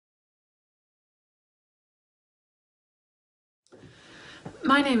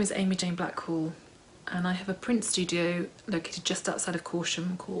My name is Amy Jane Blackhall, and I have a print studio located just outside of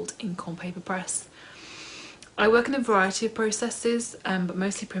Corsham called Ink on Paper Press. I work in a variety of processes, but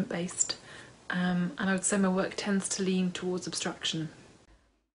mostly print-based, and I would say my work tends to lean towards abstraction.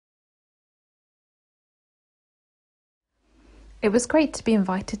 It was great to be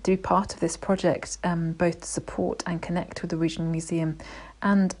invited to be part of this project, both to support and connect with the Regional Museum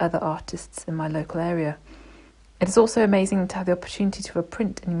and other artists in my local area. It is also amazing to have the opportunity to have a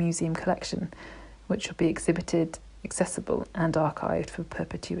print in a museum collection, which will be exhibited, accessible and archived for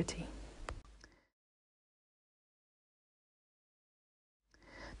perpetuity.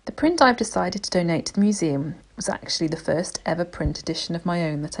 The print I've decided to donate to the museum was actually the first ever print edition of my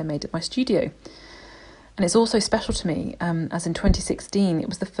own that I made at my studio. And it's also special to me, as in 2016 it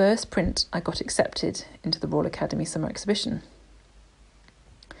was the first print I got accepted into the Royal Academy Summer Exhibition.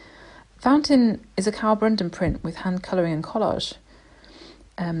 Fountain is a carborundum print with hand colouring and collage.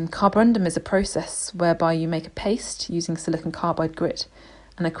 Carborundum is a process whereby you make a paste using silicon carbide grit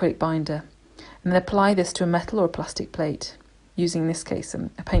and acrylic binder, and then apply this to a metal or a plastic plate, using in this case a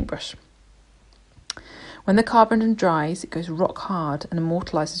paintbrush. When the carborundum dries, it goes rock hard and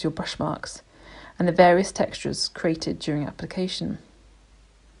immortalises your brush marks and the various textures created during application.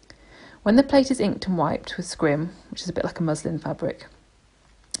 When the plate is inked and wiped with scrim, which is a bit like a muslin fabric,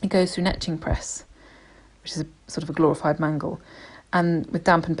 it goes through an etching press, which is a sort of a glorified mangle, and with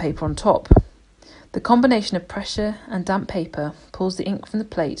dampened paper on top. The combination of pressure and damp paper pulls the ink from the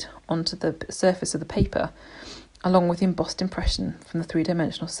plate onto the surface of the paper, along with the embossed impression from the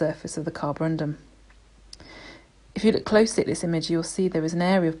three-dimensional surface of the carborundum. If you look closely at this image, you'll see there is an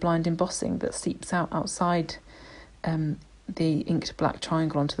area of blind embossing that seeps out outside the inked black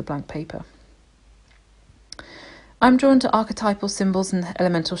triangle onto the blank paper. I'm drawn to archetypal symbols and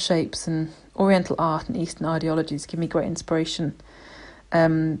elemental shapes, and Oriental art and Eastern ideologies give me great inspiration.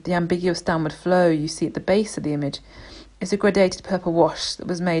 The ambiguous downward flow you see at the base of the image is a gradated purple wash that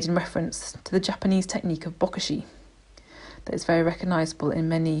was made in reference to the Japanese technique of bokashi that is very recognisable in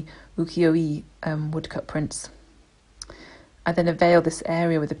many ukiyo-e woodcut prints. I then veil this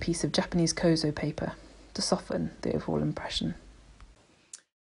area with a piece of Japanese kozo paper to soften the overall impression.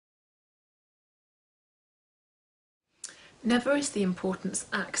 Never is the importance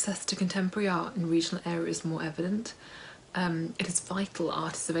of access to contemporary art in regional areas more evident. It is vital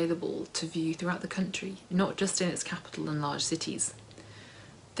art is available to view throughout the country, not just in its capital and large cities.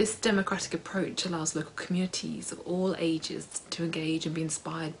 This democratic approach allows local communities of all ages to engage and be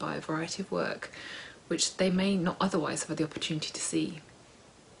inspired by a variety of work which they may not otherwise have the opportunity to see.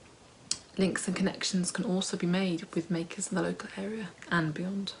 Links and connections can also be made with makers in the local area and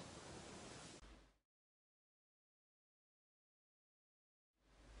beyond.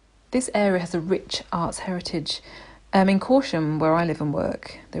 This area has a rich arts heritage. In Corsham, where I live and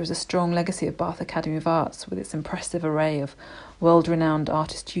work, there is a strong legacy of Bath Academy of Arts with its impressive array of world-renowned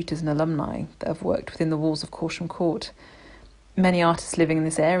artist tutors and alumni that have worked within the walls of Corsham Court. Many artists living in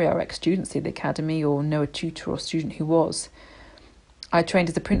this area are ex-students of the Academy or know a tutor or student who was. I trained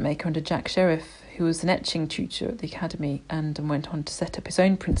as a printmaker under Jack Sheriff, who was an etching tutor at the Academy and went on to set up his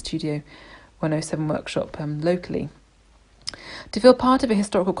own print studio, 107 Workshop, locally. To feel part of a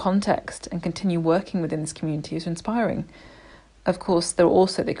historical context and continue working within this community is inspiring. Of course, there are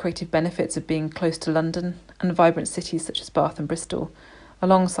also the creative benefits of being close to London and vibrant cities such as Bath and Bristol,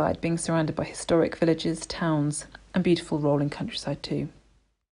 alongside being surrounded by historic villages, towns, and beautiful rolling countryside too.